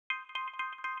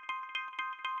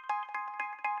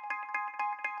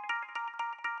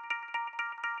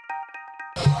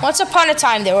Once upon a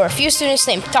time, there were a few students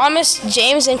named Thomas,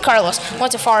 James, and Carlos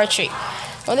went to far retreat.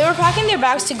 When they were packing their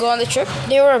bags to go on the trip,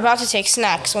 they were about to take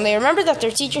snacks when they remembered that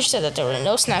their teacher said that there were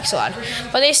no snacks allowed.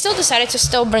 But they still decided to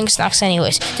still bring snacks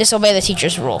anyways, disobey the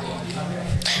teacher's rule.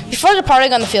 Before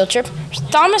departing on the field trip,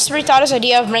 Thomas rethought his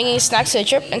idea of bringing snacks to the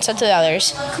trip and said to the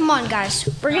others, "Come on, guys.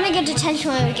 We're going to get detention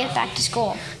when we get back to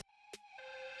school."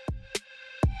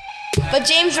 But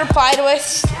James replied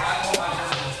with,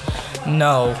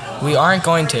 "No, we aren't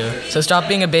going to. So stop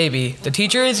being a baby. The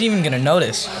teacher isn't even going to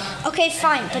notice." "Okay,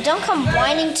 fine, but don't come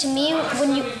whining to me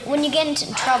when you get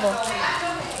into trouble,"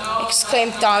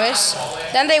 exclaimed Thomas.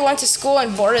 Then they went to school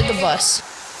and boarded the bus.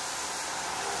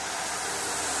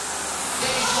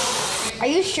 "Are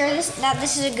you sure that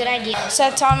this is a good idea?"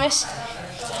 said Thomas.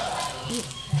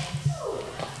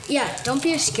 "Yeah, don't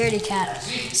be a scaredy cat,"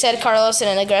 said Carlos in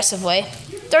an aggressive way.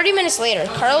 30 minutes later,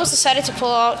 Carlos decided to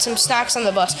pull out some snacks on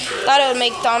the bus. Thought it would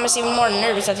make Thomas even more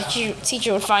nervous that the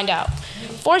teacher would find out.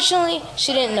 Fortunately,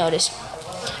 she didn't notice.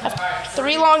 After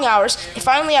 3 long hours, they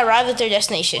finally arrived at their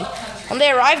destination. When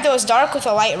they arrived, it was dark with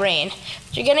a light rain.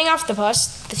 After getting off the bus,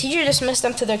 the teacher dismissed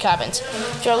them to their cabins.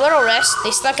 After a little rest,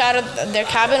 they snuck out of their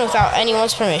cabin without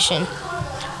anyone's permission.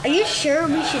 "Are you sure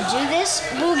we should do this?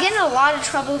 We'll get in a lot of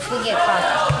trouble if we get caught."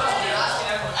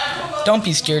 "Don't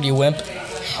be scared, you wimp,"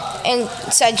 and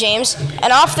said James,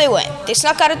 and off they went. They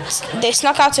snuck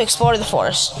out to explore the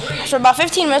forest. After about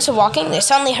 15 minutes of walking, they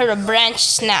suddenly heard a branch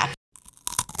snap.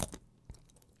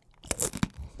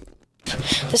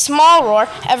 The small roar,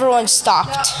 everyone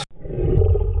stopped.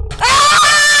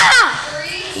 "Ah!"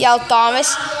 yelled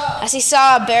Thomas as he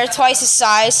saw a bear twice his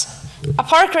size. A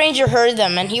park ranger heard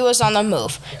them, and he was on the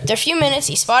move. After a few minutes,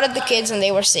 he spotted the kids, and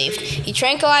they were saved. He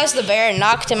tranquilized the bear and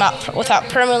knocked him out without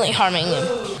permanently harming him.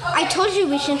 "I told you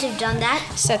we shouldn't have done that,"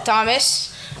 said Thomas.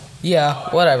 "Yeah,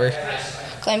 whatever,"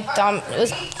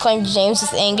 claimed James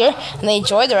with anger, and they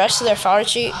enjoyed the rest of their fall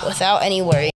retreat without any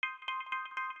worry.